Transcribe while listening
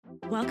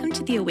Welcome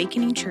to the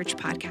Awakening Church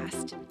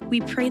podcast.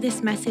 We pray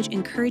this message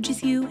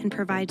encourages you and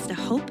provides the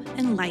hope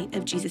and light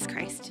of Jesus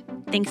Christ.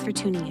 Thanks for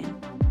tuning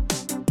in.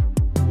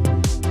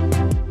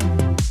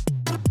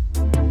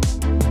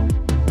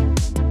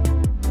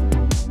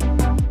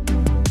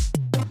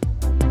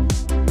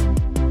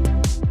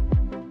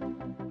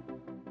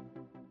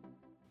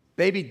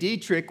 Baby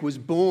Dietrich was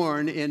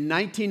born in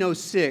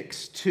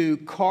 1906 to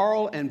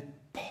Karl and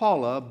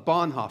Paula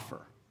Bonhoeffer.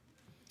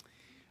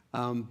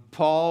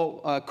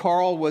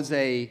 Karl was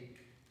a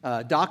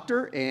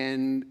doctor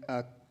and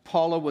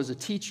Paula was a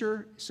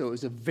teacher, so it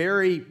was a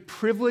very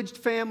privileged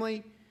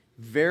family,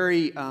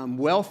 very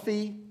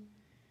wealthy.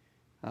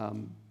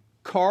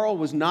 Karl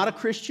was not a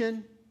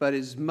Christian, but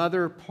his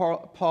mother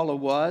Paula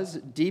was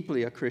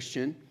deeply a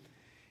Christian.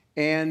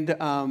 And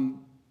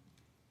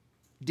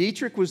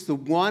Dietrich was the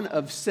one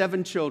of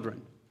 7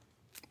 children.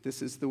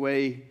 This is the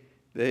way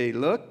they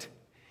looked.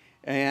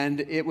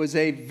 And it was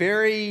a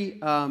very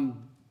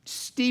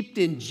steeped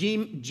in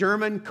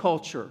German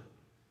culture.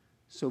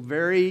 So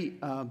very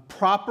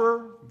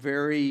proper,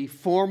 very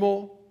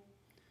formal,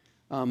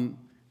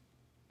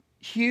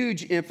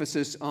 huge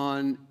emphasis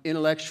on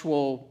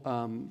intellectual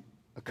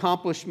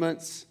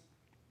accomplishments.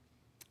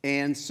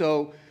 And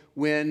so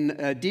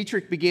when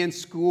Dietrich began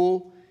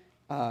school,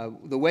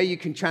 the way you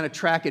can try to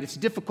track it, it's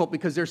difficult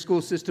because their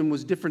school system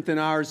was different than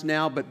ours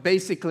now, but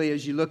basically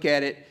as you look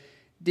at it,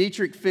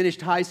 Dietrich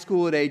finished high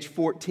school at age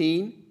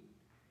 14.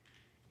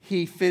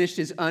 He finished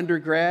his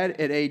undergrad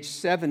at age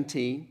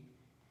 17.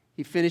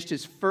 He finished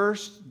his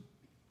first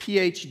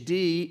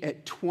PhD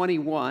at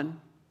 21.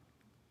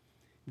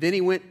 Then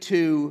he went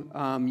to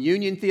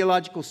Union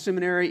Theological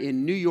Seminary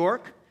in New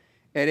York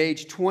at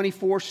age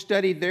 24,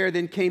 studied there,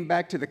 then came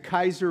back to the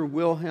Kaiser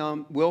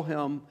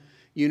Wilhelm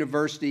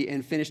University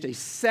and finished a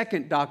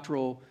second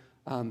doctoral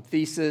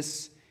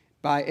thesis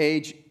by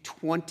age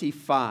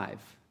 25.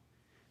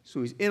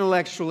 So he's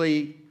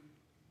intellectually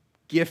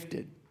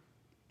gifted.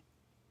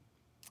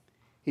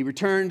 He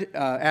returned,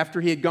 after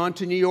he had gone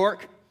to New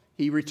York,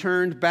 he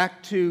returned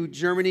back to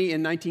Germany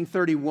in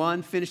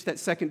 1931, finished that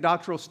second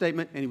doctoral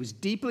statement, and he was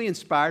deeply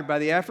inspired by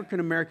the African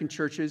American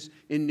churches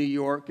in New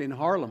York and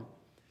Harlem,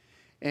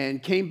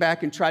 and came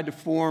back and tried to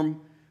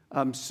form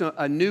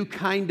a new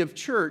kind of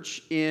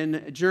church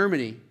in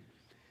Germany.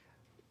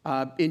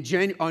 On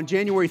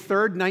January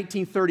 3rd,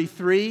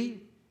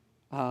 1933,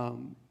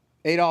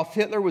 Adolf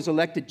Hitler was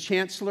elected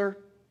Chancellor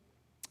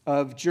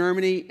of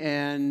Germany,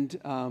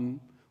 and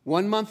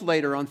 1 month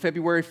later, on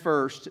February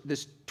 1st,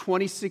 this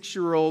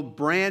 26-year-old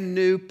brand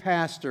new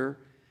pastor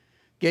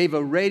gave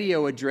a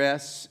radio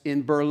address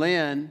in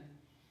Berlin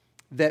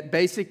that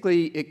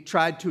basically it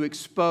tried to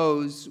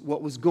expose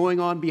what was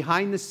going on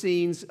behind the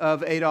scenes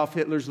of Adolf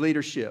Hitler's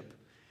leadership.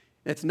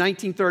 That's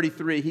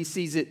 1933. He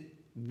sees it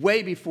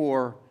way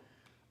before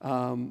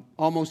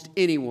almost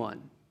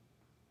anyone.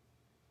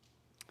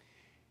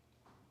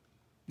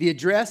 The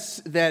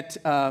address that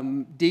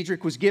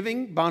Dietrich was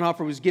giving,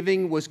 Bonhoeffer was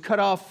giving, was cut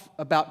off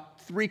about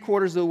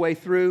 3/4 of the way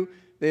through.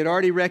 They had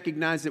already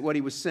recognized that what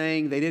he was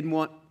saying they didn't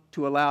want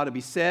to allow to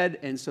be said,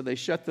 and so they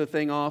shut the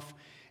thing off.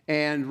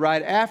 And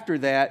right after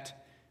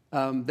that,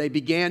 they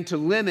began to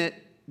limit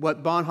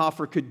what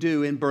Bonhoeffer could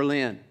do in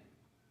Berlin.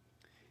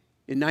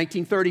 In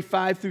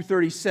 1935 through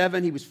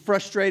 37, he was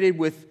frustrated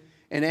with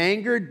and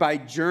angered by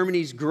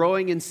Germany's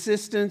growing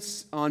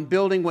insistence on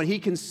building what he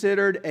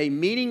considered a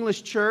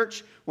meaningless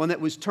church, one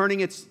that was turning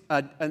its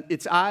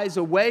eyes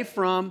away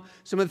from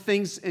some of the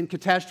things and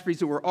catastrophes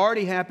that were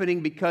already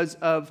happening because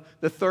of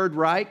the Third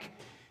Reich.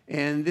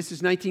 And this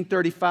is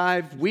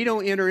 1935. We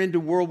don't enter into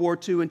World War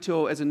II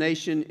as a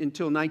nation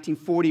until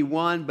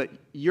 1941, but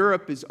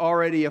Europe is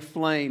already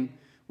aflame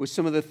with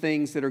some of the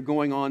things that are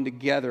going on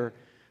together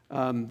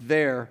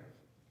there.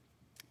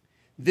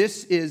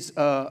 This is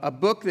a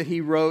book that he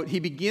wrote. He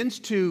begins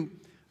to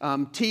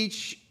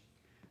teach.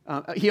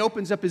 He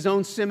opens up his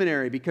own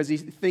seminary because he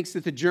thinks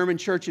that the German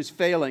church is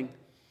failing.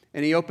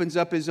 And he opens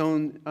up his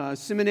own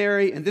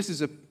seminary. And this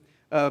is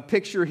a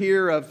picture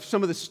here of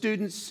some of the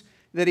students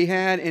that he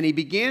had. And he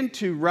began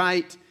to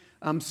write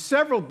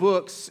several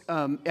books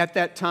at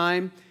that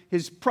time.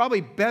 His probably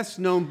best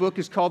known book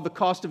is called The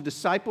Cost of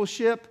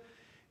Discipleship.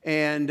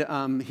 And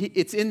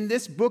it's in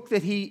this book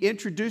that he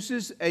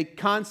introduces a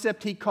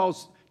concept he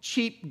calls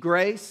cheap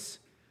grace,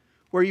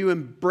 where you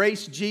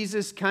embrace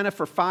Jesus kind of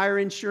for fire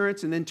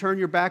insurance and then turn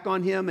your back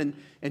on him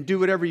and do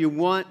whatever you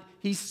want.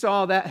 He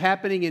saw that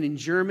happening in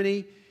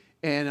Germany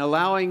and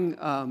allowing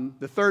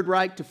the Third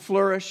Reich to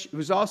flourish. It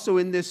was also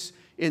in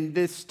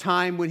this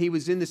time when he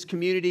was in this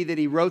community that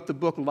he wrote the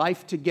book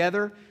Life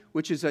Together,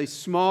 which is a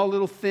small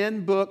little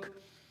thin book,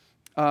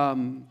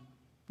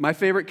 my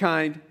favorite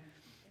kind,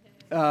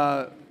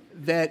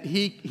 that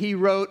he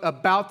wrote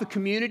about the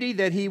community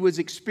that he was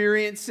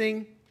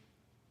experiencing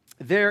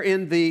there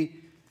in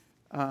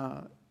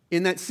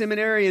that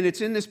seminary. And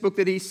it's in this book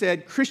that he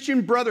said,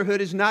 Christian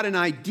brotherhood is not an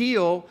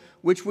ideal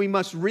which we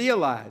must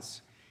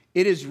realize.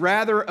 It is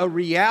rather a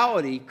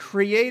reality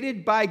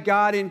created by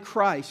God in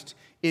Christ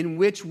in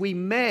which we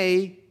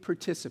may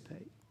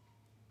participate.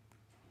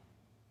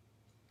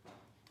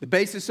 The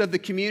basis of the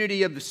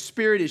community of the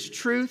Spirit is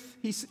truth,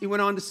 he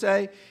went on to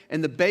say,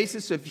 and the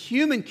basis of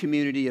human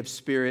community of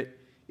Spirit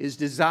is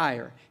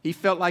desire. He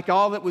felt like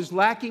all that was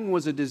lacking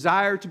was a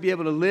desire to be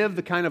able to live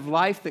the kind of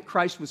life that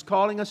Christ was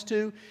calling us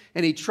to,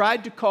 and he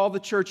tried to call the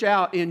church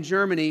out in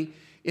Germany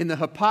in the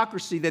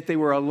hypocrisy that they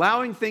were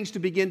allowing things to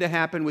begin to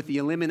happen with the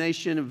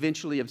elimination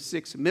eventually of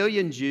 6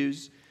 million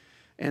Jews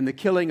and the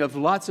killing of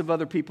lots of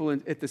other people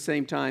at the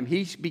same time.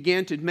 He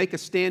began to make a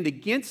stand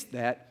against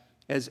that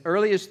as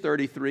early as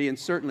 33 and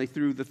certainly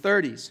through the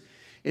 30s.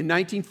 In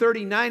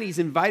 1939, he's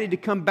invited to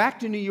come back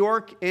to New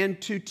York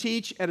and to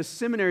teach at a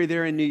seminary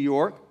there in New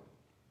York.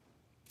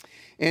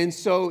 And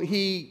so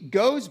he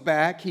goes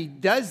back, he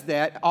does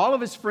that. All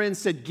of his friends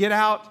said, get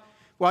out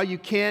while you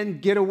can,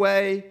 get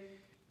away.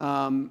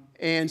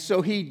 And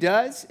so he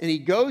does, and he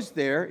goes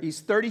there. He's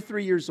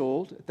 33 years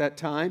old at that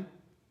time.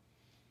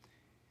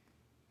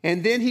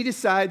 And then he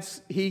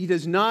decides he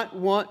does not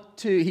want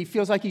to, he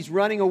feels like he's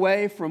running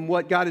away from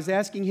what God is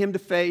asking him to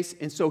face.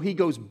 And so he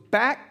goes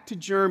back to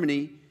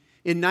Germany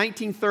in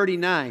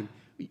 1939.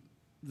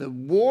 The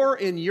war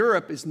in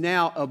Europe is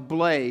now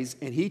ablaze,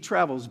 and he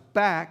travels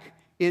back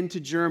into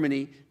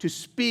Germany to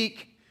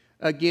speak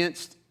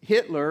against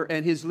Hitler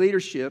and his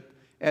leadership,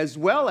 as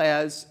well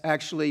as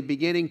actually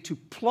beginning to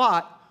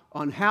plot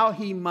on how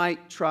he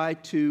might try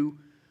to,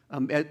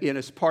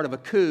 as part of a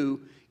coup,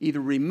 either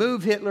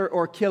remove Hitler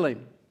or kill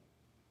him.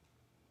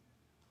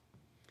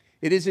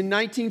 It is in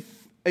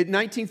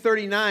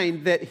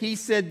 1939 that he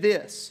said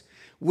this: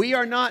 "We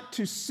are not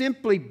to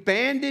simply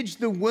bandage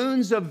the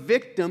wounds of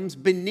victims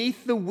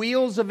beneath the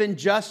wheels of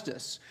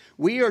injustice.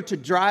 We are to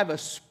drive a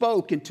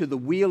spoke into the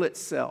wheel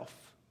itself."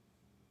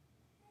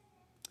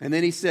 And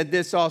then he said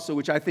this also,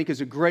 which I think is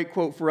a great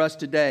quote for us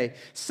today: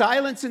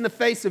 "Silence in the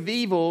face of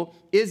evil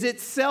is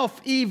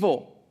itself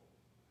evil.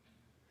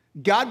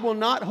 God will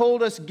not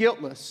hold us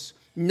guiltless.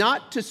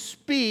 Not to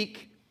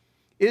speak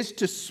is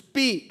to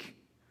speak.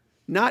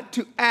 Not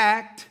to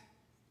act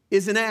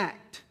is an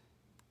act."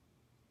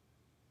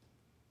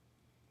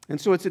 And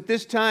so it's at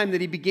this time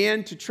that he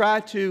began to try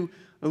to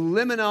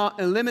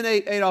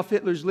eliminate Adolf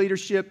Hitler's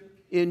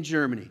leadership in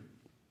Germany.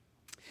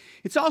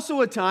 It's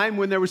also a time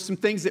when there were some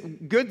things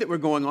good that were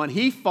going on.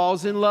 He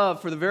falls in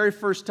love for the very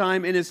first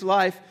time in his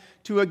life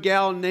to a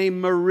gal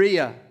named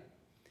Maria.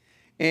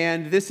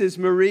 And this is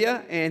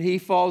Maria, and he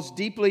falls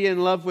deeply in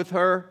love with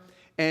her.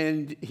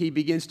 And he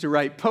begins to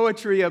write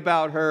poetry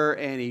about her,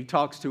 and he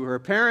talks to her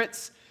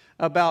parents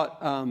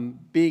about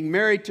being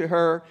married to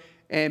her.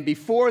 And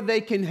before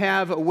they can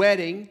have a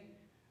wedding,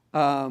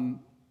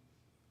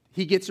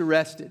 he gets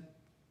arrested.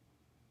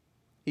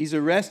 He's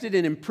arrested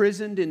and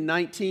imprisoned in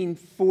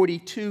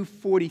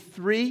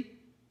 1942-43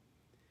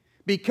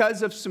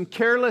 because of some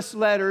careless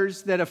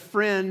letters that a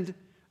friend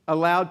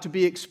allowed to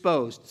be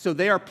exposed. So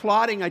they are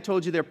plotting, I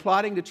told you, they're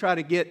plotting to try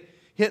to get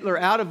Hitler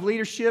out of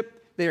leadership.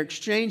 They're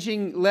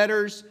exchanging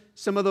letters.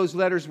 Some of those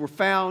letters were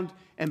found,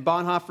 and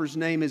Bonhoeffer's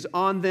name is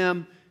on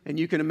them. And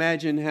you can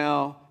imagine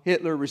how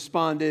Hitler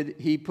responded.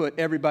 He put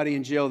everybody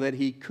in jail that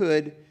he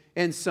could,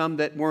 and some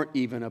that weren't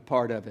even a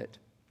part of it.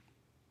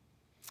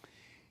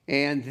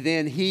 And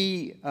then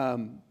he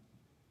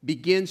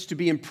begins to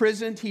be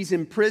imprisoned. He's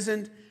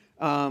imprisoned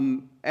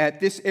at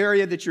this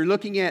area that you're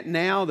looking at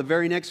now. The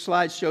very next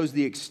slide shows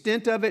the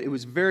extent of it. It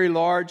was very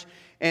large.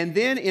 And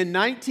then in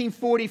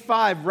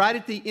 1945, right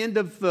at the end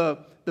of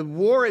the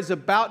war is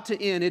about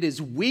to end. It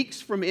is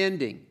weeks from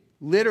ending,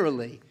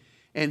 literally.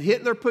 And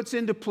Hitler puts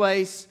into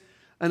place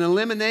an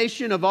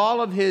elimination of all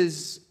of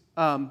his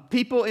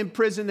people in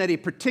prison that he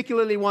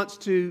particularly wants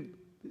to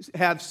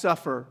have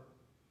suffer.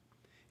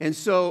 And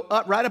so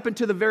right up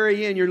until the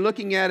very end, you're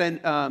looking at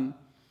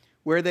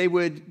where they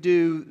would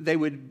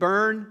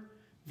burn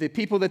the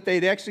people that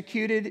they'd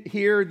executed.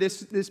 Here,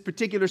 this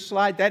particular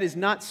slide, that is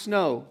not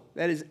snow.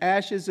 That is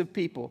ashes of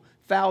people.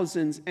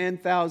 Thousands and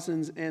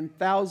thousands and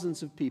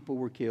thousands of people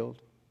were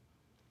killed.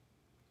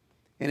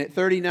 And at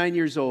 39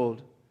 years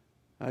old,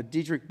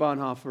 Dietrich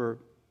Bonhoeffer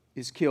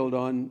is killed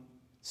on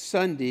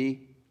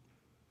Sunday,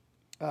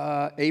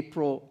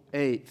 April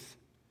 8th,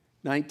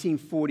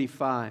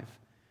 1945.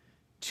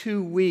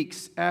 2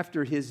 weeks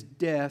after his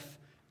death,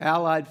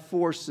 Allied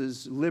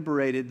forces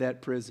liberated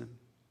that prison.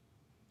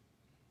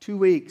 2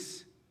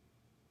 weeks.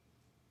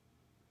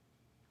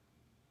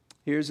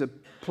 Here's a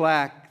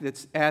plaque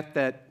that's at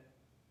that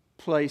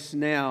place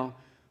now.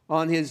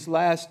 On his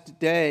last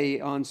day,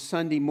 on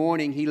Sunday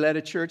morning, he led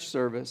a church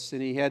service,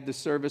 and the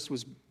service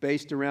was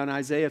based around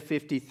Isaiah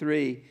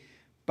 53,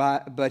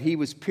 but he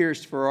was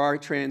pierced for our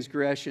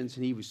transgressions,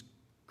 and he was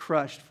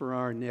crushed for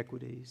our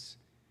iniquities.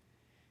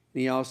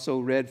 And he also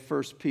read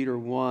 1 Peter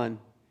 1,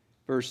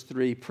 verse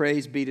 3,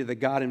 "Praise be to the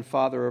God and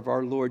Father of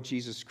our Lord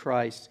Jesus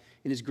Christ.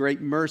 In his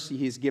great mercy,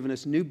 he has given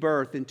us new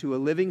birth into a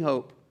living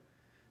hope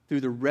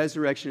through the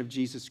resurrection of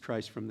Jesus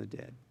Christ from the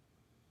dead."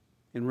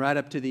 And right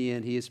up to the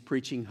end, he is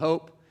preaching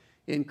hope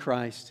in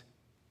Christ.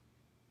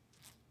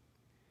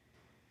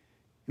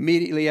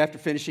 Immediately after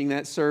finishing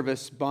that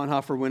service,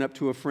 Bonhoeffer went up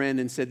to a friend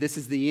and said, "This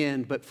is the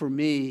end, but for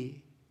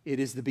me, it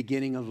is the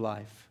beginning of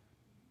life."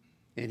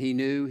 And he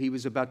knew he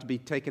was about to be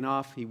taken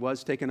off. He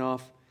was taken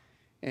off,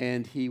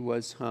 and he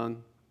was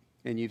hung.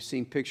 And you've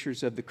seen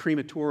pictures of the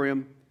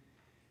crematorium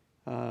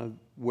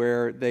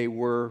where they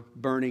were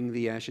burning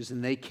the ashes.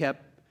 And they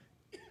kept,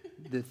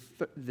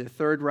 the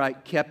Third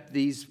Reich kept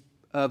these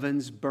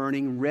ovens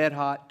burning red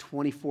hot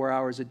 24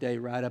 hours a day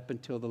right up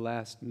until the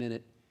last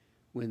minute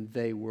when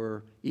they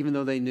were, even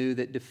though they knew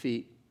that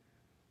defeat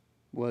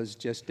was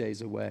just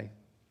days away.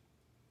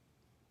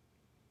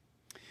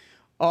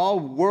 All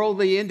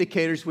worldly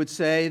indicators would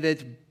say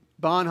that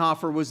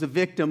Bonhoeffer was the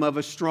victim of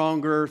a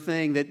stronger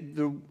thing, that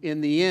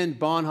in the end,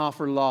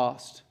 Bonhoeffer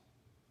lost.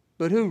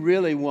 But who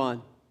really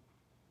won?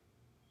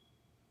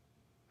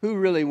 Who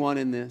really won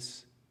in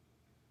this?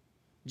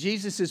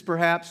 Jesus is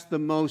perhaps the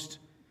most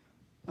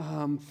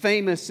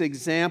famous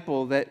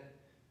example that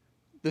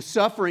the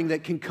suffering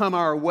that can come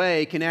our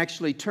way can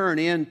actually turn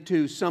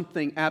into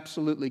something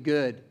absolutely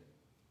good.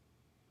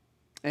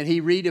 And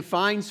he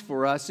redefines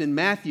for us in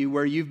Matthew,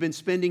 where you've been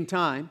spending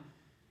time,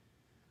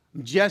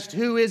 just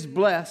who is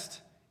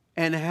blessed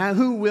and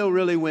who will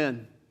really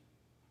win.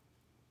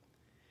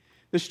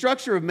 The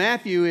structure of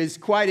Matthew is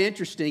quite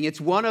interesting.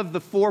 It's one of the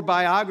 4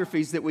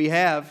 biographies that we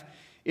have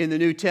in the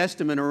New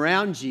Testament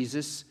around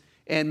Jesus.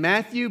 And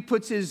Matthew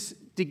puts his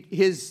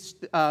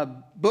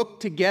book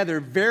together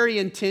very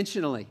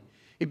intentionally.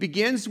 It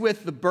begins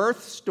with the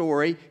birth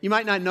story. You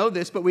might not know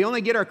this, but we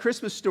only get our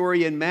Christmas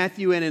story in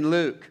Matthew and in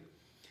Luke.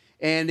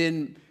 And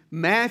in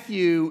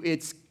Matthew,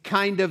 it's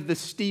kind of the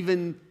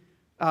Steven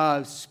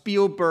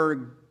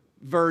Spielberg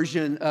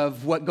version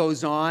of what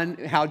goes on,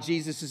 how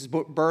Jesus'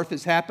 birth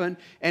has happened.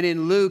 And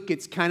in Luke,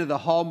 it's kind of the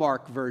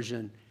Hallmark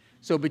version.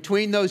 So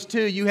between those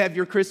two, you have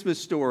your Christmas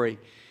story.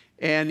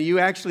 And you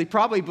actually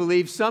probably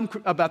believe some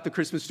about the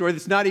Christmas story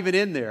that's not even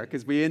in there,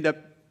 because we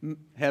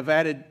have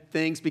added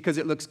things because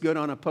it looks good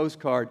on a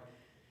postcard.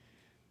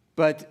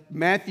 But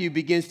Matthew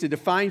begins to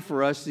define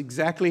for us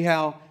exactly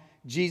how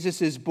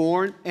Jesus is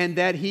born and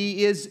that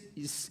he is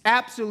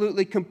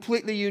absolutely,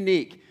 completely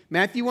unique.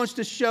 Matthew wants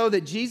to show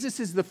that Jesus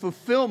is the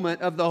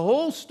fulfillment of the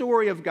whole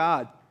story of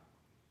God.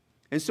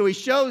 And so he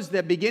shows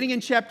that beginning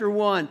in chapter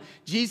 1,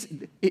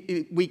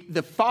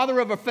 the father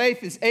of our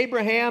faith is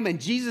Abraham,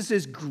 and Jesus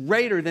is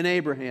greater than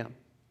Abraham.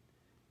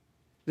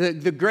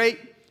 The great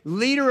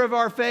leader of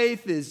our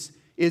faith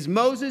is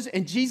Moses,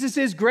 and Jesus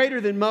is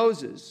greater than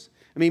Moses.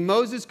 I mean,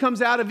 Moses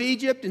comes out of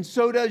Egypt, and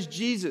so does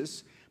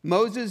Jesus.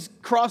 Moses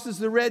crosses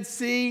the Red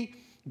Sea.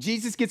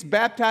 Jesus gets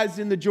baptized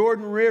in the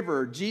Jordan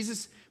River.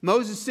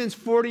 Moses spends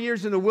 40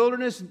 years in the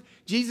wilderness.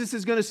 Jesus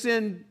is going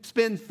to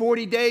spend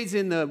 40 days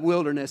in the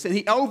wilderness. And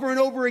he over and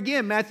over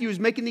again, Matthew is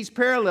making these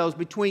parallels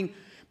between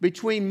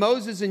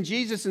Moses and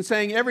Jesus and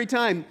saying every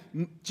time,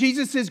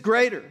 Jesus is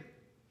greater.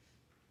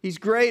 He's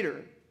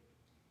greater.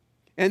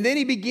 And then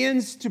he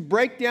begins to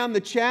break down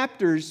the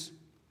chapters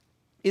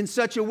in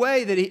such a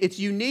way that it's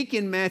unique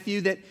in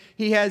Matthew that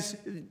he has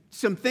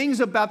some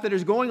things about that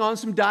is going on,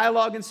 some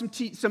dialogue and some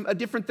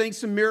different things,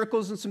 some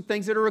miracles and some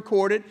things that are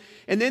recorded.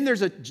 And then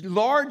there's a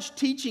large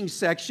teaching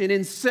section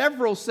in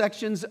several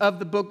sections of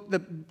the book,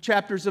 the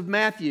chapters of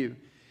Matthew.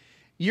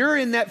 You're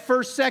in that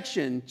first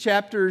section,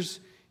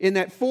 chapters, in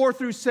that 4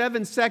 through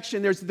 7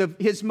 section, there's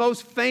his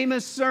most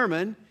famous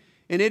sermon,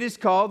 and it is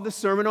called the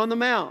Sermon on the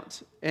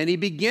Mount. And he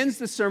begins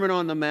the Sermon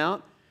on the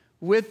Mount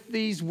with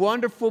these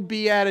wonderful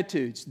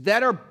Beatitudes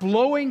that are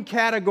blowing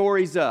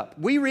categories up.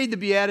 We read the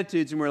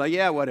Beatitudes and we're like,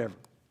 yeah, whatever.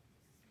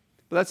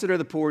 Blessed are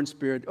the poor in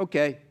spirit.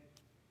 Okay.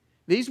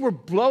 These were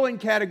blowing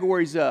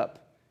categories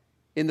up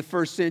in the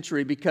first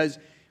century because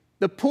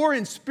the poor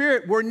in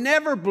spirit were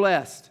never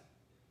blessed.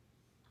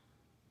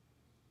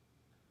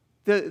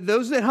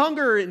 Those that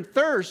hunger and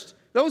thirst,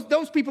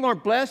 those people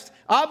aren't blessed.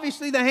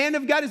 Obviously, the hand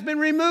of God has been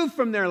removed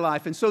from their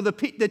life. And so the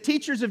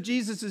teachers of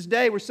Jesus'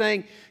 day were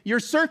saying, your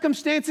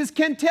circumstances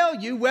can tell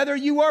you whether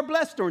you are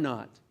blessed or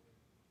not.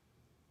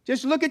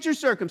 Just look at your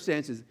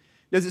circumstances.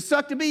 Does it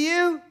suck to be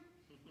you?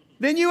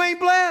 Then you ain't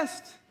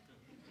blessed.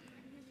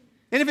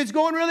 And if it's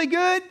going really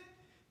good,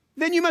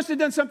 then you must have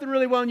done something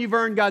really well and you've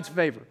earned God's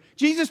favor.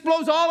 Jesus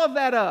blows all of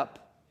that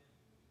up.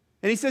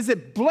 And he says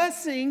that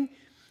blessing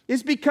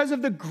is because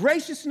of the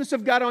graciousness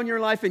of God on your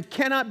life and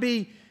cannot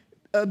be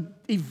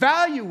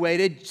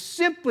evaluated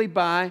simply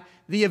by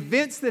the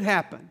events that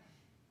happen.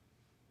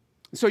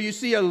 So you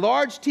see a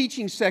large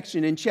teaching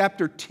section in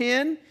chapter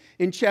 10,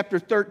 in chapter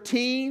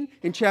 13,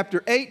 in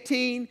chapter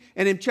 18,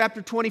 and in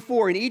chapter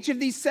 24. In each of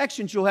these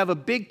sections, you'll have a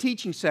big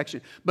teaching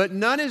section, but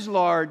none as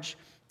large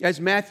as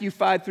Matthew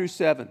 5 through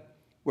 7,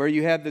 where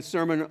you have the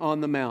Sermon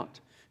on the Mount.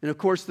 And of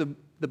course,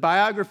 the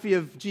biography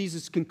of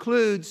Jesus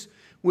concludes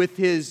with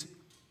his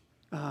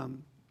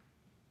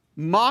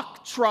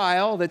mock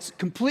trial that's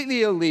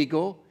completely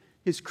illegal,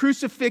 his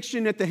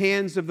crucifixion at the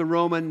hands of the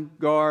Roman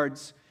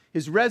guards,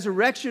 his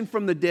resurrection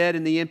from the dead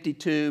in the empty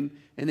tomb,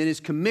 and then his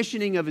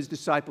commissioning of his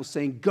disciples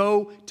saying,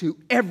 go to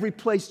every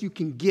place you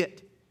can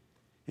get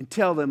and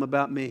tell them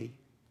about me.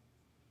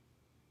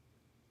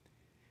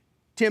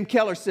 Tim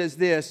Keller says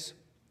this,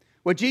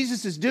 what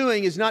Jesus is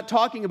doing is not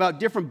talking about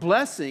different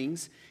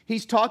blessings,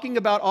 he's talking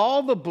about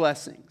all the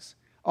blessings.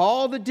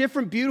 all the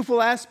different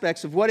beautiful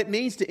aspects of what it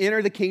means to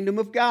enter the kingdom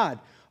of God.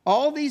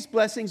 All these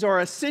blessings are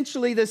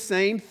essentially the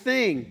same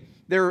thing.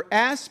 They're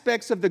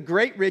aspects of the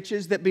great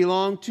riches that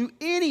belong to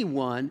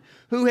anyone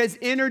who has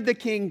entered the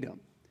kingdom.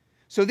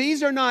 So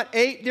these are not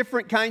 8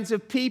 different kinds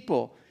of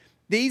people.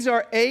 These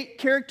are 8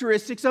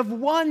 characteristics of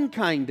one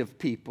kind of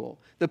people,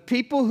 the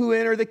people who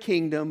enter the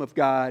kingdom of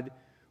God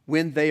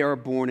when they are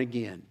born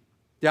again.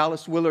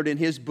 Dallas Willard, in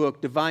his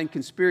book, Divine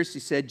Conspiracy,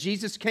 said,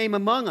 Jesus came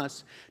among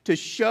us to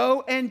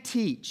show and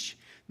teach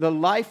the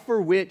life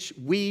for which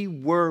we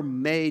were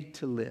made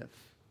to live.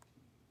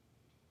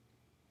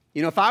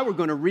 You know, if I were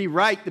going to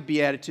rewrite the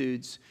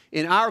Beatitudes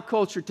in our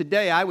culture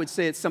today, I would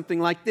say it's something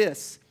like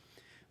this.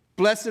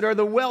 Blessed are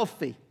the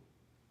wealthy,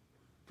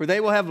 for they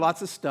will have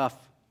lots of stuff.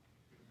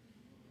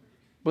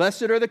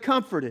 Blessed are the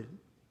comforted,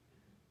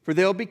 for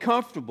they'll be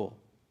comfortable.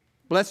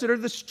 Blessed are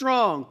the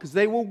strong, because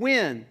they will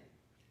win.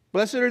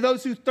 Blessed are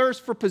those who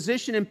thirst for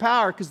position and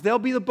power, because they'll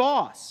be the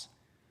boss.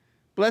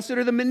 Blessed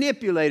are the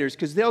manipulators,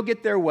 because they'll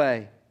get their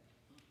way.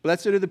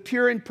 Blessed are the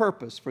pure in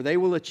purpose, for they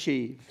will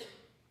achieve.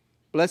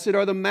 Blessed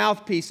are the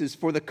mouthpieces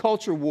for the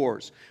culture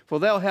wars, for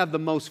they'll have the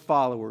most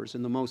followers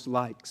and the most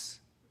likes.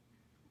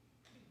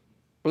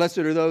 Blessed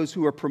are those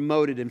who are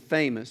promoted and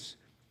famous,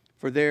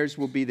 for theirs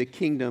will be the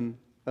kingdom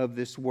of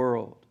this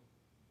world.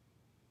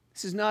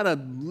 This is not a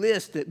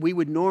list that we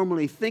would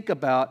normally think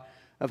about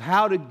of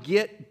how to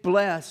get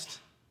blessed.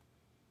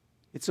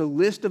 It's a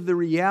list of the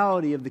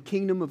reality of the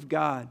kingdom of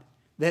God,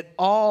 that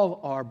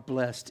all are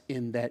blessed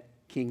in that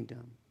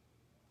kingdom.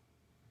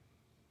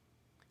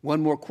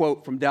 One more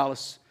quote from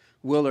Dallas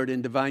Willard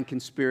in Divine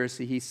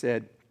Conspiracy. He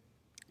said,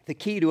 the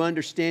key to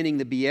understanding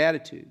the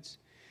Beatitudes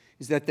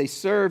is that they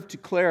serve to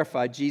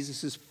clarify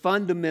Jesus'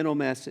 fundamental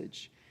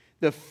message,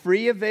 the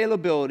free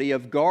availability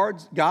of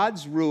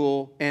God's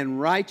rule and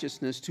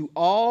righteousness to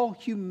all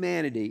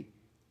humanity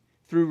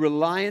through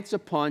reliance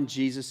upon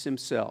Jesus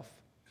himself.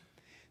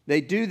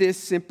 They do this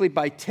simply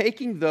by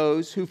taking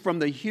those who, from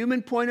the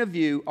human point of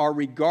view, are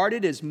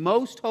regarded as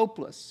most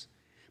hopeless,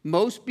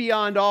 most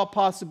beyond all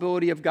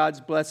possibility of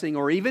God's blessing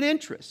or even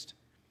interest,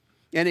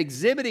 and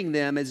exhibiting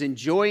them as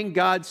enjoying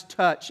God's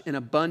touch and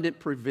abundant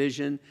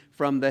provision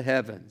from the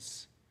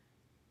heavens.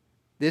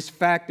 This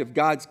fact of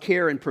God's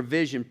care and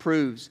provision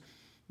proves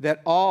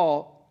that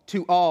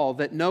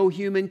that no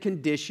human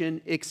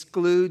condition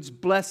excludes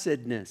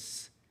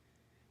blessedness,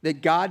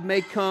 that God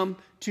may come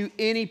to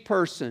any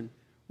person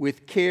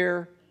with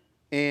care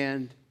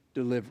and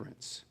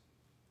deliverance.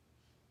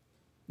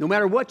 No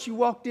matter what you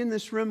walked in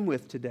this room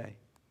with today,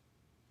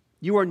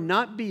 you are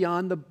not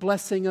beyond the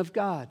blessing of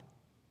God,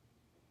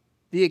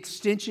 the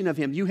extension of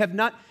Him. You have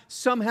not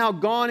somehow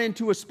gone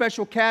into a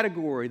special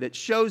category that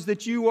shows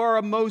that you are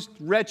a most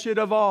wretched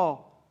of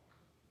all.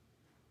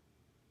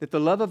 That the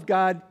love of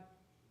God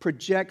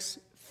projects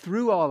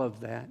through all of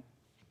that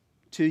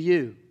to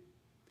you.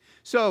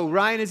 So,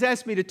 Ryan has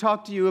asked me to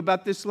talk to you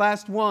about this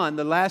last one,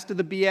 the last of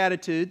the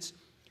Beatitudes.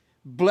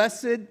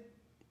 Blessed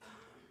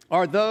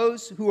are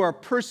those who are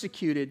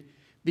persecuted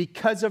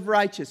because of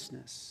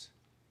righteousness,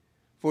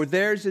 for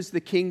theirs is the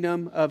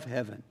kingdom of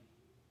heaven.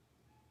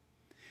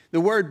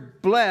 The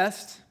word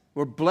blessed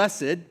or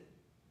blessed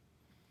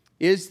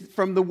is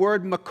from the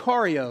word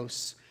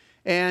makarios.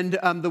 And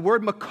the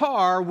word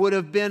makar would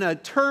have been a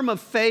term of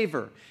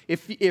favor.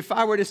 If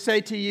I were to say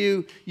to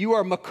you, you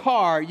are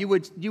makar,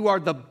 you are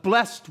the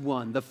blessed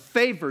one, the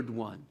favored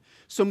one.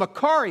 So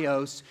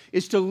makarios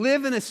is to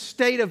live in a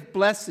state of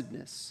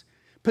blessedness,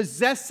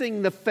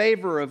 possessing the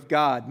favor of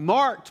God,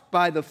 marked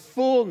by the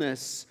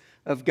fullness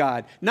of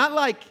God. Not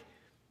like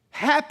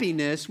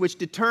happiness, which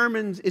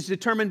is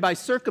determined by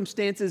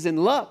circumstances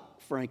and luck,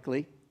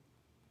 frankly.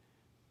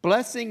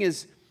 Blessing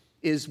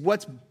is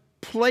what's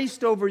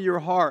placed over your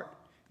heart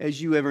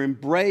as you have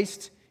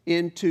embraced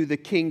into the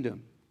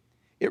kingdom.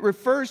 It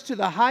refers to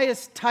the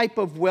highest type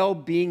of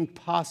well-being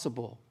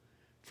possible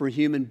for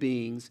human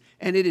beings,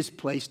 and it is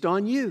placed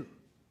on you.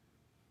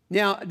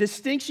 Now, a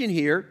distinction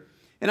here,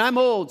 and I'm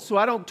old, so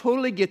I don't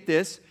totally get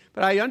this,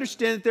 but I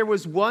understand that there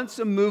was once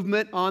a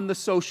movement on the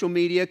social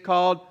media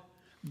called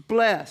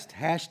blessed,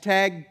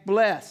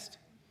 #blessed.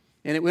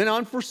 And it went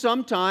on for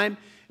some time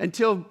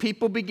until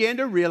people began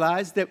to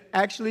realize that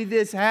actually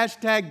this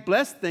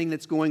 #blessed thing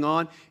that's going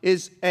on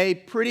is a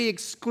pretty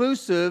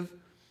exclusive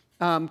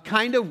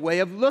kind of way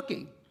of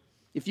looking.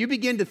 If you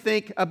begin to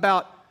think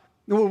about,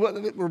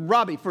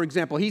 Robbie, for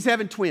example, he's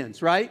having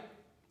twins, right?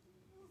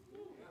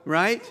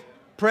 Right?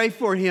 Pray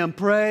for him.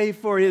 Pray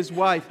for his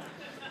wife.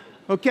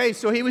 Okay,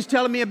 so he was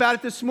telling me about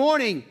it this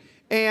morning,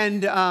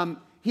 and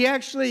he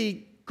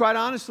actually, quite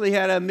honestly,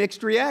 had a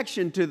mixed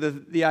reaction to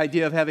the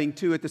idea of having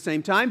two at the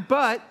same time,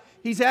 but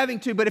he's having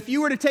two. But if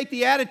you were to take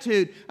the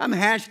attitude, I'm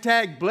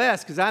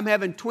 #blessed because I'm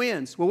having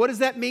twins. Well, what does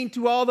that mean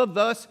to all of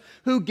us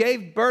who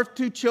gave birth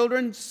to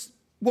children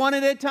one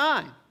at a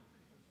time?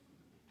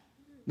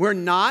 We're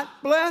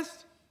not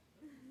blessed?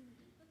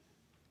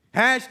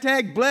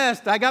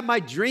 #blessed, I got my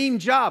dream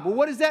job. Well,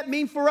 what does that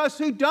mean for us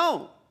who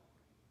don't?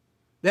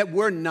 That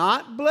we're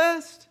not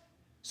blessed?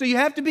 So you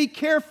have to be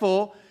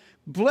careful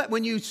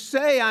When you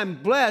say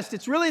I'm blessed,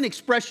 it's really an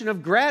expression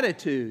of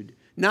gratitude,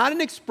 not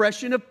an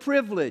expression of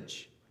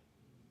privilege.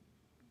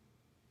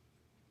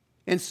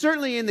 And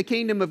certainly in the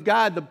kingdom of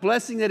God, the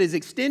blessing that is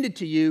extended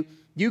to you,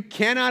 you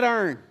cannot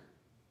earn.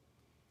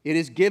 It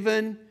is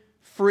given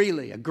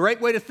freely. A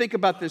great way to think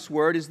about this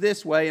word is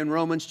this way in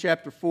Romans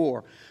chapter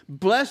 4.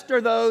 Blessed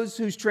are those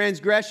whose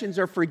transgressions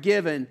are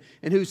forgiven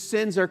and whose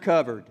sins are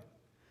covered.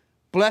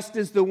 Blessed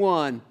is the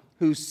one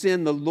whose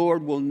sin the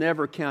Lord will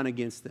never count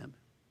against them.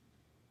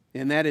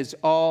 And that is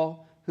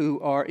all who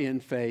are in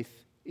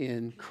faith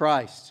in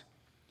Christ.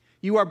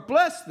 You are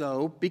blessed,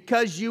 though,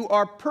 because you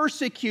are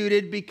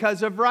persecuted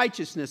because of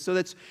righteousness. So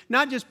that's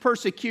not just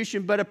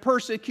persecution, but a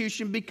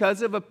persecution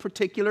because of a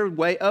particular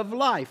way of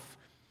life.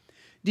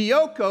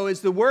 Dioko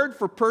is the word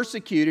for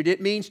persecuted.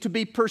 It means to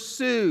be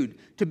pursued,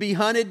 to be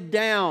hunted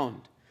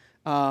down,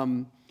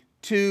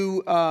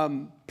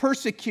 to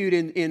persecute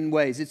in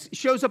ways. It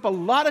shows up a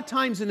lot of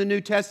times in the New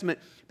Testament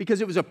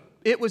because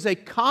it was a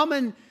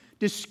common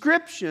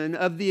description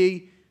of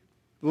the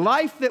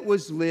life that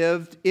was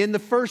lived in the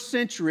first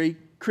century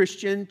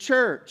Christian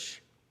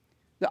church.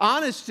 The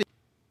honesty,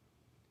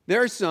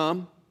 there are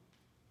some,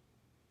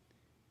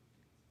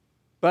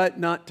 but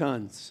not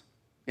tons.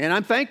 And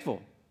I'm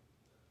thankful.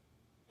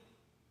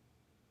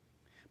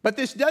 But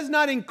this does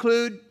not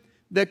include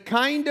the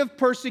kind of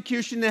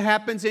persecution that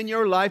happens in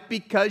your life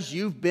because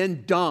you've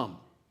been dumb.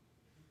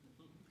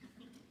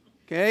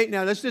 Okay,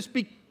 now let's just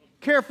be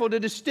careful to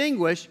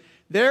distinguish.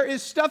 There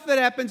is stuff that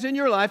happens in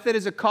your life that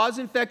is a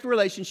cause-and-effect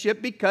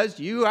relationship because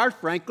you are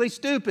frankly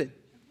stupid.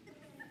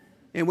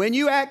 And when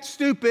you act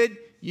stupid,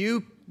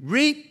 you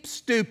reap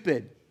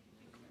stupid.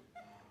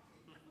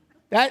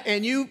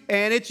 And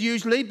it's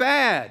usually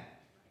bad.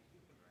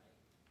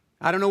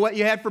 I don't know what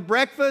you had for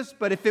breakfast,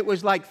 but if it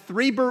was like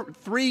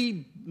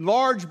three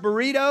large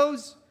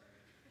burritos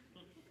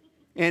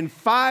and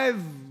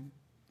 5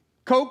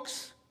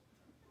 Cokes,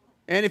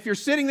 and if you're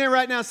sitting there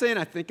right now saying,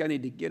 I think I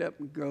need to get up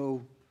and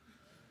go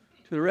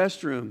to the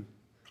restroom.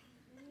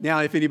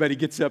 Now, if anybody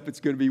gets up, it's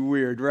going to be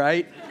weird,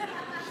 right?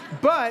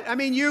 But, I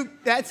mean,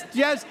 that's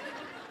just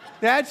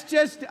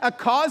a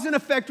cause and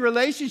effect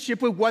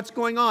relationship with what's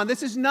going on.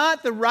 This is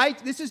not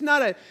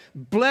a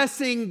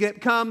blessing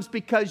that comes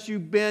because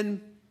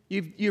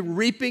you're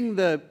reaping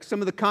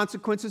some of the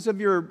consequences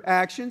of your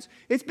actions.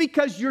 It's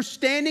because you're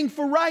standing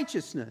for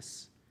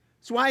righteousness.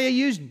 That's why I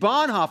used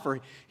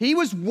Bonhoeffer. He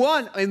was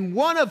one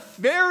of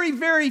very,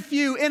 very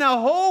few in a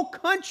whole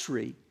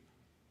country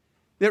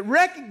that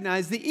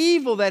recognized the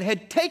evil that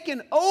had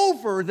taken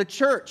over the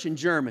church in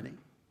Germany.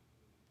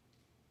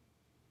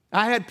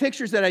 I had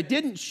pictures that I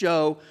didn't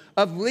show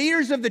of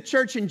leaders of the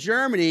church in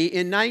Germany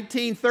in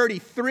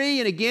 1933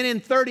 and again in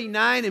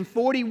 39 and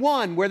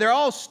 41, where they're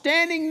all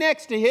standing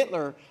next to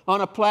Hitler on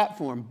a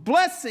platform,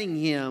 blessing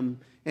him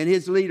and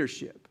his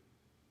leadership.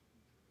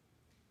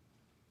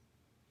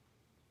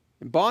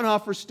 And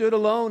Bonhoeffer stood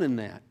alone in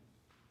that.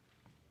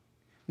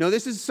 No,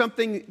 this is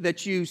something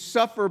that you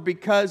suffer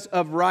because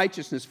of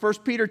righteousness. 1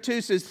 Peter 2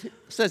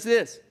 says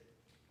this.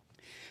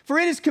 For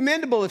it is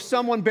commendable if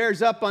someone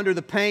bears up under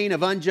the pain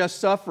of unjust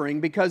suffering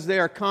because they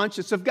are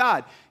conscious of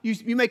God.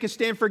 You make a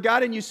stand for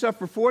God and you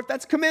suffer for it,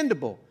 that's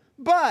commendable.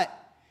 But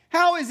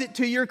how is it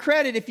to your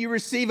credit if you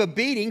receive a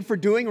beating for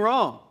doing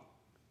wrong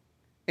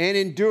and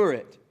endure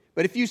it?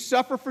 But if you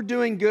suffer for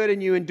doing good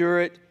and you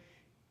endure it,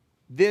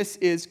 this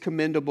is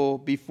commendable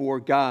before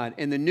God.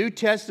 And the New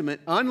Testament,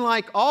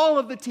 unlike all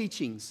of the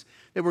teachings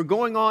that were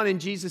going on in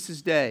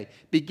Jesus' day,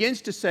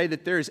 begins to say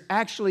that there is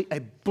actually a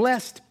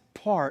blessed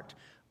part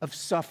of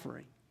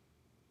suffering.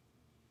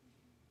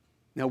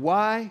 Now,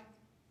 why?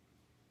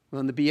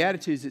 Well, in the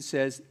Beatitudes it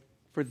says,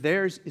 for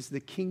theirs is the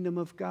kingdom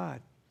of God.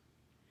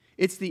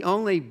 It's the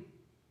only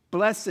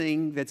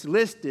blessing that's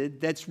listed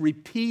that's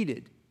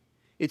repeated.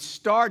 It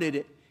started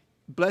at,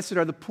 blessed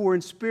are the poor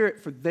in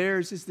spirit, for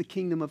theirs is the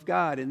kingdom of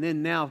God. And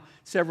then now,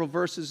 several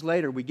verses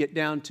later, we get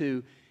down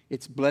to,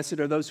 it's blessed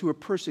are those who are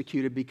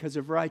persecuted because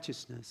of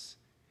righteousness,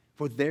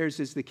 for theirs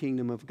is the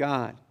kingdom of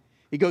God.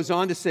 He goes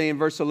on to say in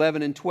verse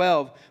 11 and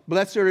 12,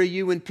 blessed are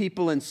you when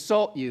people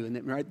insult you. And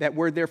that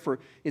word there for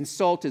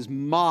insult is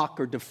mock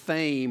or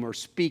defame or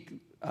speak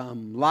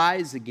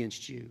lies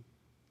against you,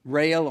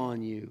 rail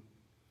on you.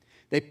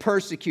 They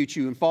persecute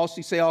you and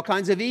falsely say all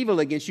kinds of evil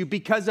against you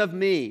because of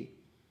me.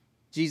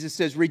 Jesus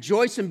says,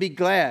 rejoice and be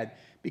glad,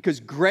 because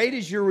great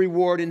is your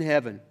reward in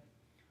heaven.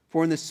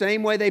 For in the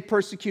same way they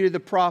persecuted the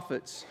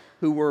prophets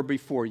who were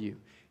before you.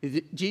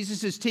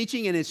 Jesus is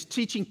teaching, and is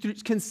teaching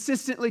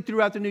consistently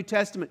throughout the New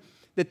Testament,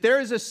 that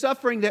there is a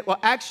suffering that will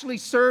actually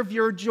serve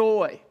your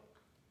joy.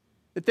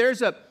 That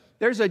there's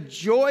a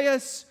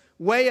joyous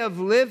way of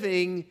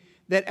living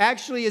that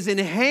actually is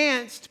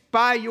enhanced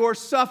by your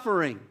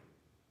suffering.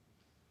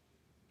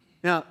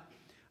 Now,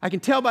 I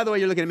can tell by the way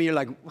you're looking at me, you're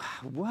like,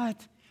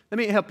 what? Let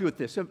me help you with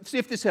this. See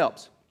if this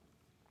helps.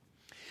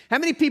 How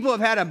many people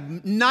have had a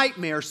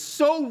nightmare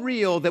so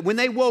real that when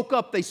they woke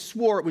up, they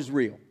swore it was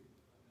real?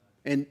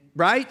 And,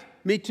 right?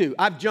 Me too.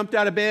 I've jumped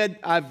out of bed.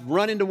 I've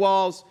run into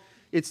walls.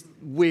 It's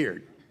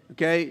weird,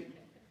 okay?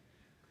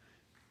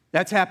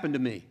 That's happened to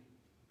me.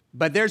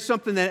 But there's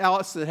something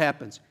else that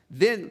happens.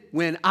 Then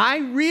when I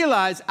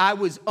realize I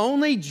was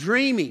only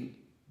dreaming,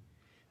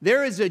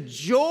 there is a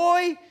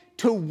joy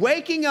to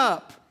waking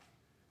up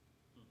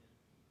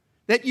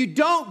that you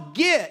don't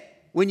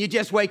get when you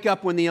just wake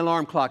up when the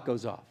alarm clock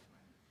goes off.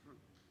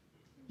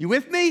 You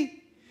with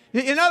me?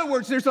 In other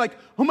words, there's like,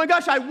 oh my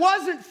gosh, I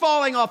wasn't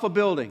falling off a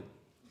building.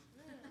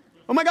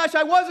 Oh my gosh,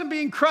 I wasn't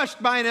being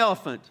crushed by an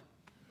elephant.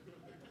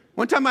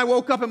 One time I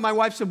woke up and my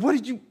wife said,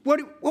 what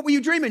were you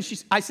dreaming?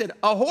 I said,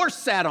 a horse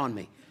sat on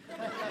me.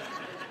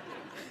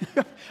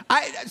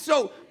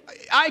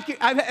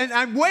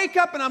 I wake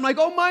up and I'm like,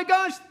 oh my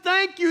gosh,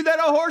 thank you that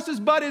a horse's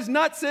butt is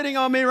not sitting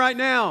on me right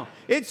now.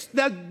 It's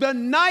the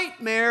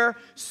nightmare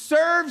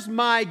serves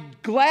my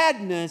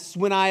gladness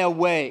when I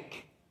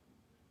awake.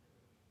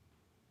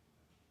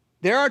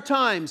 There are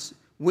times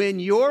when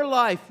your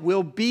life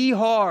will be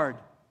hard.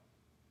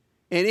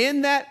 And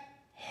in that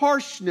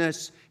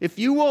harshness, if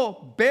you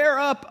will bear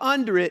up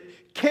under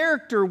it,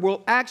 character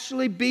will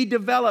actually be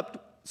developed,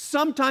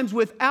 sometimes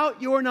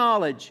without your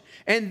knowledge.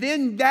 And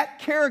then that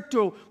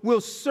character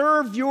will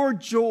serve your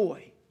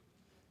joy.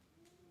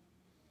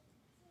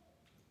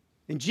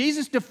 And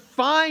Jesus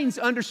defines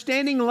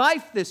understanding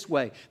life this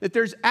way, that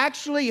there's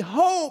actually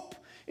hope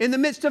in the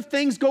midst of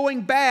things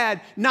going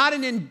bad, not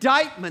an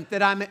indictment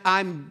that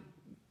I'm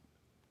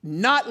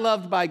not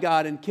loved by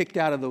God and kicked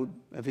out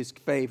of His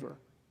favor.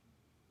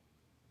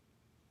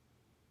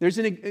 There's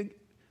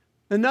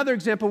another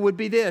example would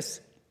be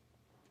this.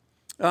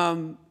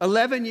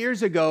 11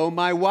 years ago,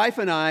 my wife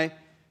and I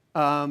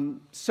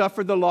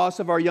suffered the loss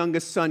of our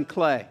youngest son,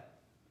 Clay.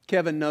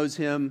 Kevin knows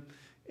him,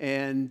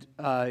 and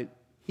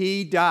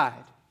he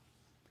died.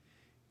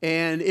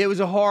 And it was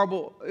a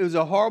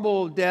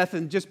horrible death,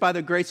 and just by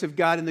the grace of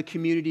God and the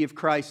community of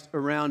Christ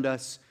around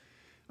us,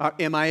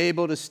 am I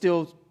able to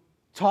still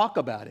talk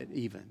about it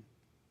even.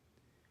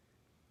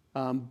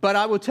 But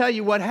I will tell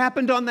you what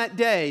happened on that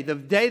day, the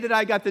day that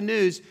I got the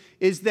news,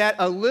 is that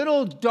a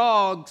little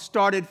dog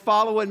started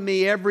following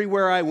me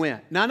everywhere I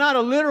went. Now, not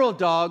a literal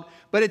dog,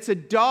 but it's a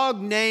dog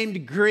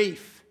named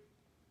Grief.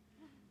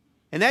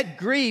 And that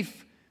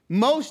Grief,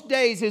 most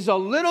days, is a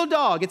little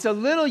dog. It's a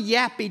little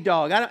yappy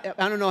dog.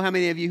 I don't know how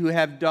many of you who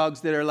have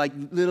dogs that are like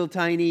little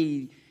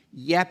tiny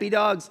yappy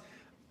dogs.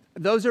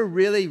 Those are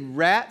really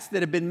rats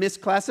that have been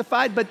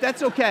misclassified, but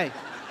that's okay.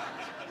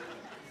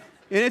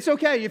 And it's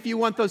okay if you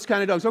want those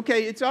kind of dogs.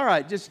 Okay, it's all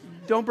right. Just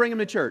don't bring them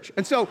to church.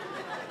 And so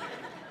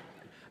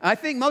I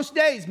think most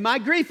days my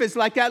Grief is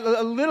like a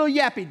little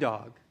yappy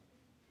dog.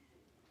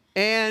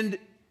 And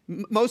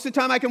most of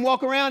the time I can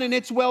walk around and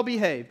it's well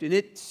behaved and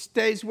it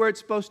stays where it's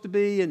supposed to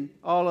be and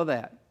all of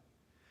that.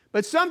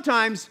 But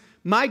sometimes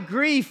my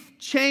Grief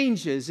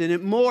changes and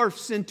it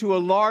morphs into a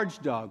large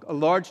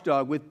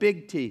dog with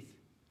big teeth.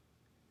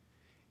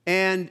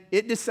 And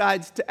it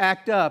decides to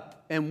act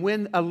up. And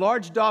when a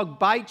large dog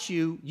bites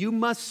you, you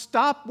must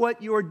stop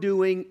what you're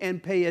doing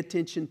and pay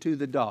attention to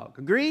the dog.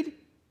 Agreed?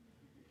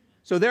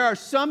 So there are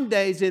some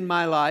days in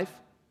my life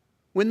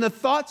when the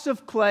thoughts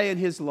of Clay and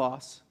his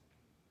loss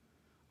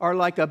are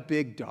like a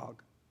big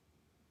dog.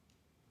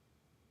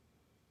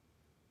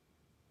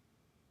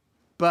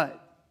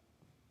 But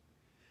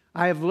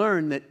I have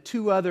learned that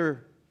 2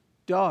 other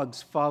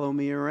dogs follow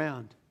me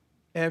around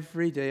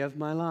every day of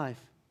my life.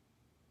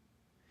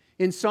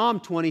 In Psalm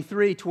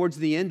 23, towards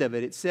the end of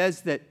it, it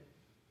says that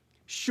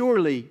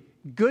surely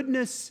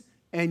goodness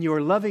and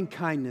your loving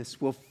kindness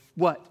will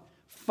what?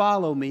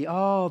 Follow me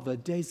all the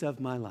days of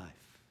my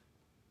life.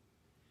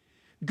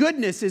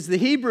 Goodness is the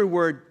Hebrew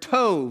word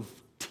tov,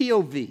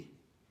 T-O-V.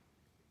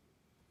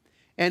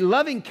 And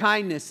loving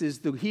kindness is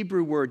the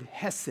Hebrew word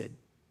hesed.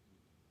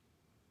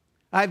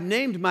 I've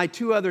named my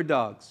 2 other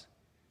dogs,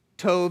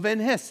 Tov and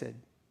Hesed.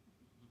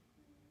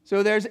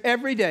 So there's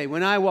every day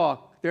when I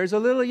walk, there's a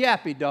little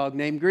yappy dog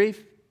named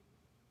Grief.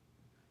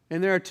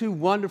 And there are 2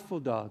 wonderful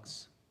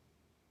dogs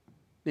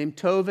named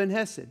Tov and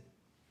Hesed.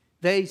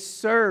 They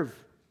serve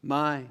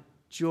my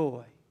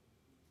joy.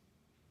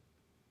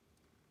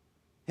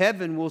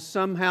 Heaven will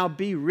somehow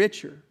be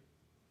richer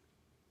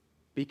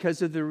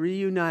because of the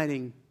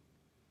reuniting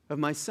of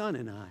my son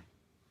and I.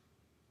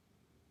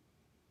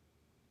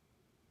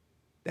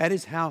 That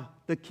is how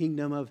the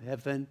kingdom of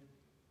heaven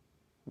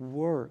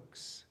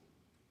works.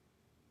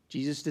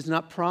 Jesus does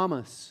not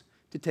promise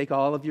to take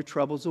all of your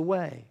troubles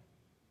away.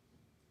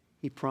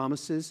 He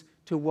promises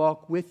to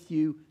walk with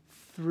you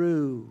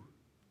through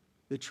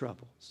the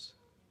troubles.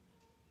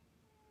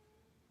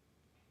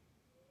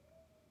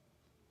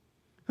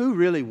 Who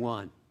really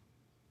won?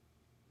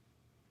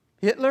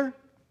 Hitler?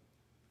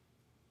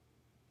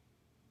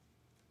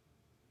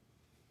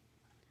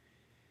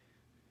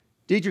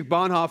 Dietrich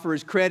Bonhoeffer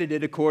is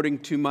credited, according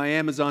to my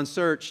Amazon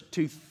search,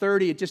 to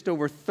just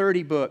over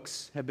 30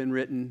 books have been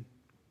written.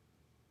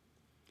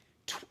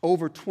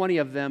 Over 20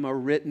 of them are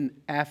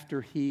written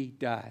after he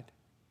died,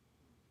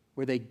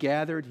 where they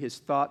gathered his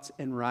thoughts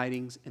and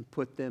writings and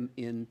put them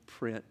in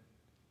print,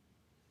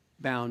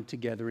 bound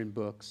together in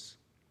books.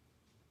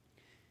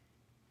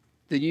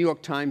 The New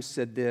York Times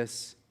said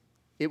this: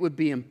 it would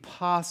be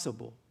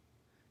impossible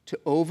to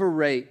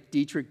overrate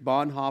Dietrich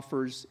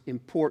Bonhoeffer's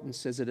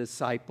importance as a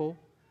disciple,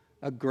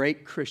 a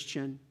great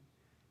Christian,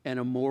 and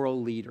a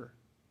moral leader.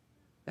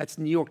 That's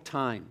New York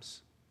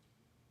Times.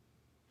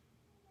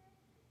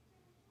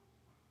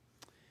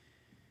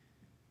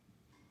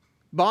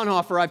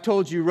 Bonhoeffer, I've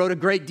told you, wrote a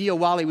great deal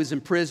while he was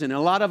in prison. And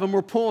a lot of them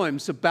were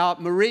poems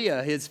about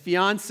Maria, his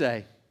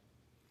fiancée.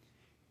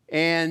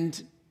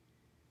 And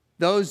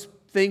those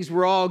things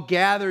were all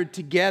gathered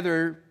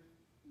together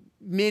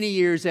many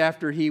years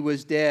after he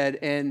was dead.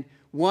 And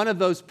one of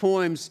those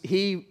poems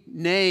he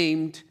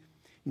named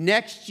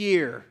Next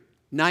Year,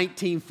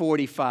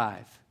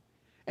 1945.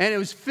 And it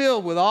was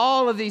filled with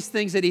all of these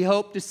things that he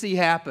hoped to see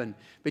happen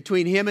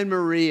between him and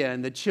Maria,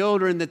 and the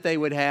children that they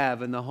would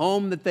have, and the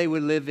home that they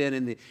would live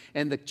in,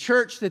 and the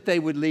church that they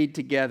would lead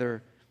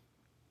together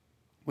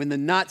when the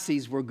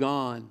Nazis were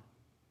gone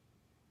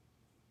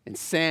and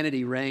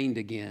sanity reigned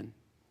again.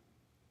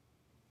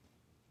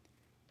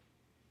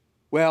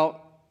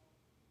 Well,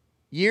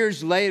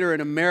 years later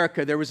in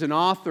America, there was an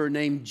author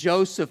named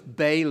Joseph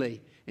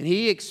Bailey, and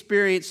he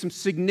experienced some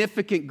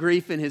significant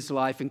grief in his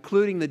life,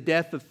 including the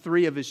death of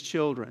 3 of his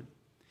children.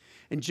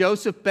 And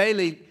Joseph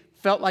Bailey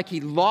felt like he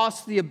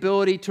lost the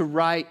ability to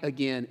write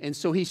again, and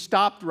so he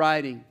stopped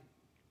writing.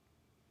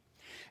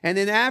 And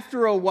then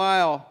after a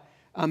while,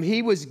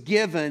 he was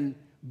given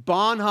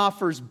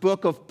Bonhoeffer's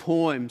book of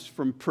poems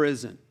from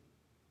prison,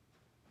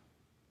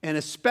 and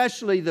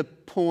especially the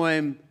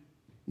poem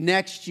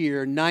Next Year,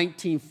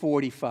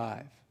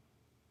 1945.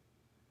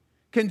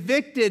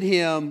 Convicted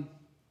him,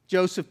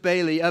 Joseph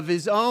Bailey, of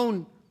his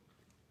own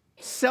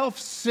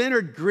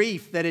self-centered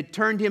grief that had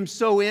turned him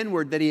so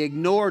inward that he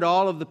ignored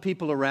all of the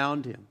people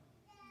around him.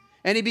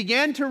 And he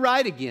began to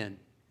write again.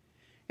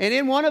 And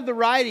in one of the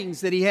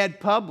writings that he had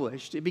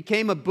published, it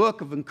became a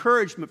book of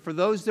encouragement for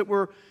those that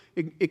were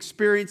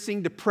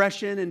experiencing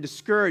depression and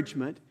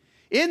discouragement.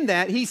 In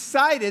that, he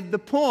cited the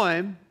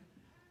poem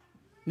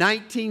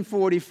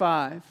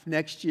 1945,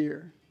 Next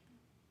Year.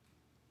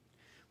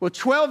 Well,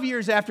 12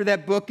 years after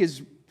that book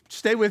is,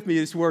 stay with me,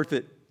 it's worth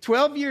it.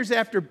 12 years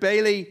after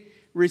Bailey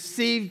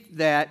received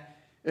that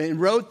and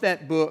wrote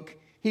that book,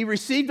 he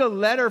received a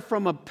letter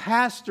from a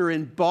pastor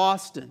in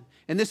Boston.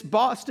 And this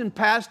Boston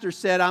pastor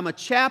said, I'm a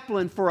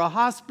chaplain for a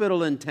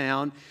hospital in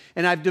town,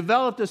 and I've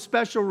developed a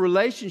special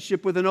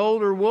relationship with an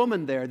older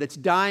woman there that's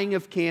dying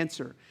of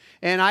cancer.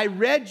 And I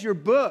read your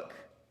book,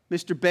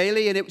 Mr.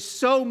 Bailey, and it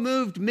so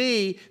moved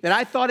me that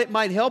I thought it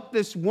might help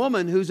this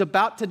woman who's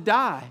about to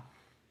die.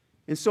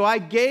 And so I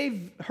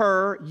gave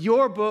her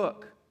your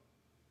book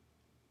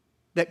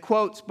that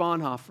quotes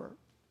Bonhoeffer.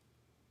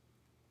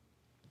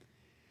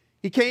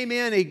 He came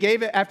in,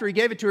 after he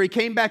gave it to her, he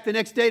came back the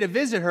next day to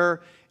visit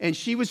her, and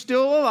she was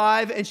still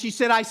alive, and she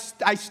said, I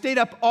stayed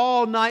up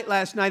all night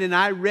last night, and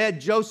I read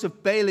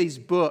Joseph Bailey's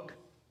book,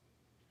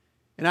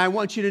 and I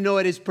want you to know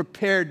it has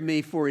prepared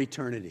me for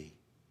eternity.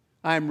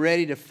 I am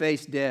ready to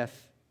face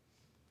death.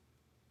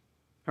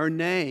 Her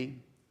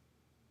name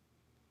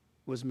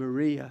was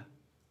Maria,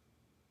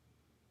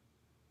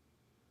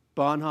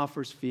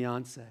 Bonhoeffer's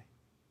fiancée.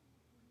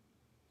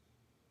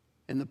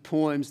 And the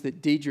poems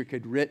that Dietrich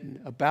had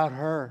written about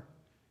her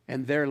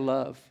and their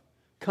love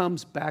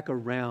comes back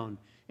around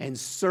and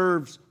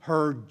serves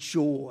her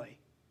joy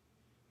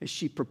as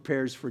she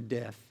prepares for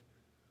death.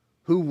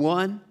 Who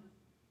won?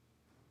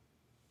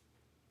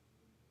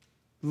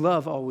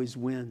 Love always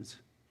wins.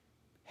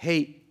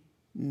 Hate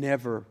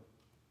never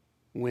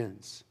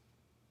wins.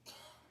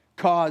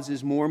 Cause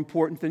is more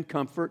important than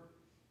comfort.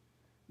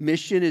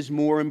 Mission is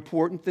more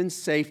important than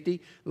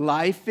safety.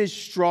 Life is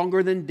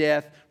stronger than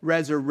death.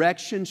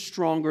 Resurrection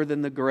stronger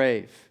than the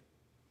grave.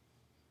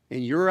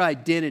 And your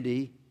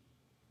identity,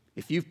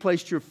 if you've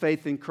placed your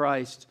faith in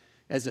Christ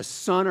as a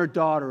son or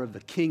daughter of the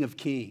King of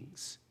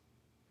Kings,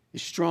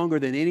 is stronger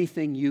than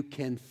anything you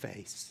can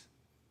face.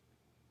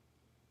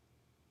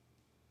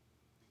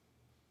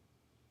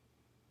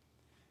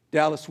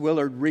 Dallas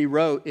Willard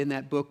rewrote in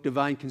that book,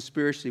 Divine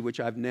Conspiracy, which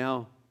I've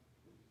now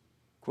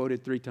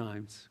quoted 3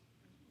 times.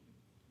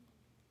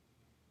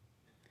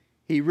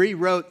 He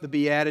rewrote the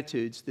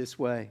Beatitudes this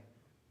way.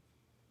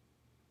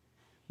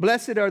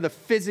 Blessed are the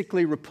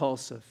physically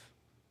repulsive.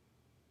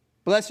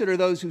 Blessed are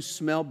those who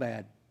smell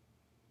bad.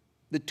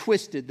 The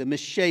twisted, the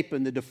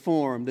misshapen, the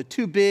deformed, the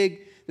too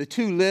big, the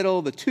too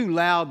little, the too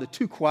loud, the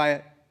too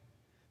quiet.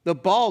 The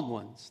bald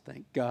ones,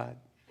 thank God.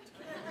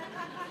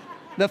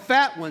 The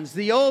fat ones,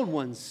 the old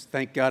ones,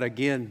 thank God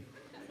again.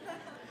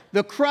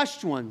 The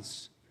crushed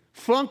ones,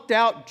 flunked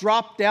out,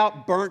 dropped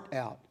out, burnt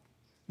out.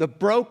 The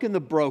broken, the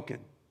broken.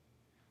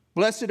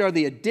 Blessed are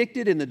the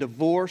addicted and the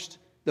divorced,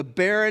 the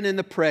barren and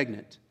the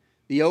pregnant,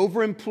 the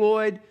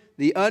overemployed,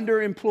 the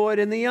underemployed,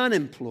 and the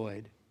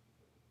unemployed,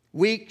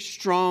 weak,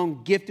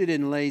 strong, gifted,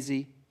 and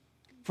lazy,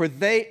 for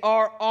they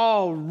are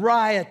all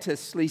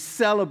riotously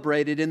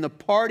celebrated in the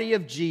party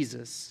of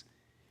Jesus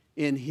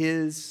in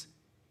His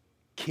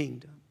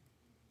kingdom.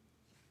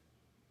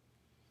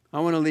 I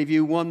want to leave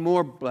you one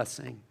more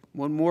blessing,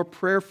 one more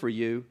prayer for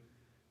you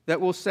that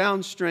will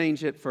sound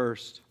strange at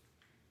first.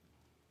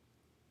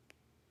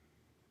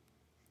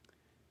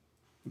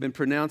 I've been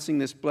pronouncing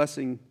this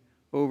blessing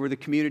over the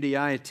community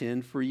I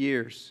attend for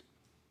years.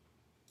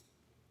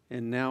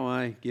 And now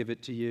I give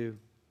it to you.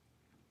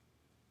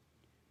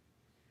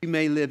 You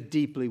may live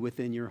deeply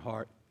within your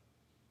heart.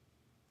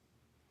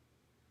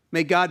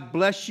 May God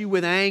bless you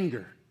with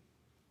anger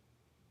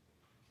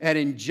at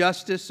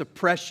injustice,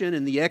 oppression,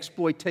 and the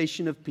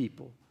exploitation of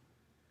people,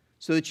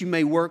 so that you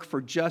may work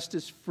for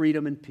justice,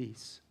 freedom, and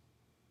peace.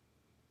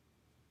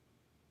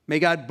 May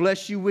God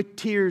bless you with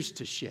tears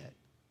to shed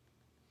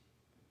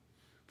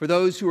for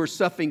those who are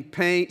suffering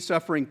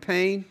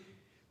pain,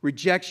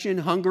 rejection,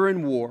 hunger,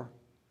 and war,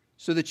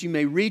 so that you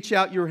may reach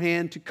out your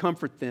hand to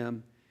comfort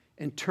them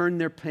and turn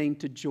their pain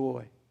to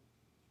joy.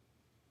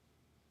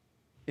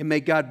 And may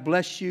God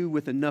bless you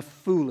with enough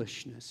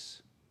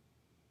foolishness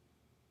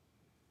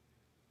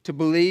to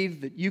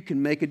believe that you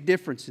can make a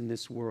difference in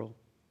this world,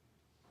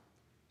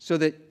 so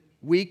that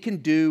we can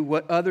do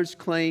what others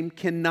claim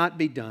cannot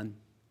be done,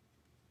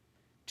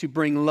 to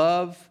bring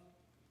love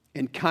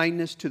and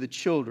kindness to the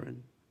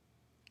children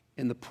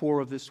and the poor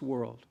of this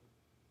world.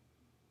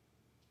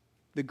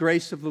 The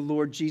grace of the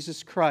Lord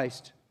Jesus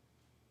Christ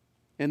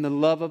and the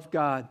love of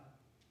God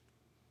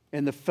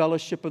and the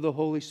fellowship of the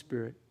Holy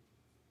Spirit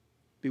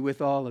be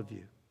with all of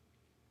you.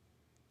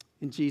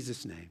 In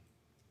Jesus' name,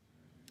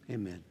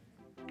 amen.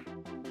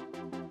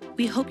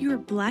 We hope you were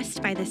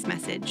blessed by this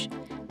message.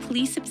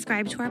 Please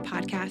subscribe to our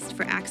podcast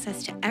for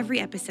access to every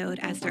episode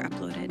as they're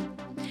uploaded.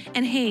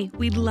 And hey,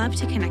 we'd love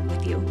to connect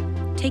with you.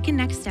 Take a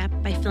next step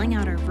by filling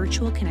out our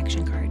virtual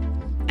connection card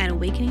at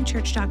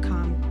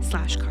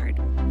awakeningchurch.com/card.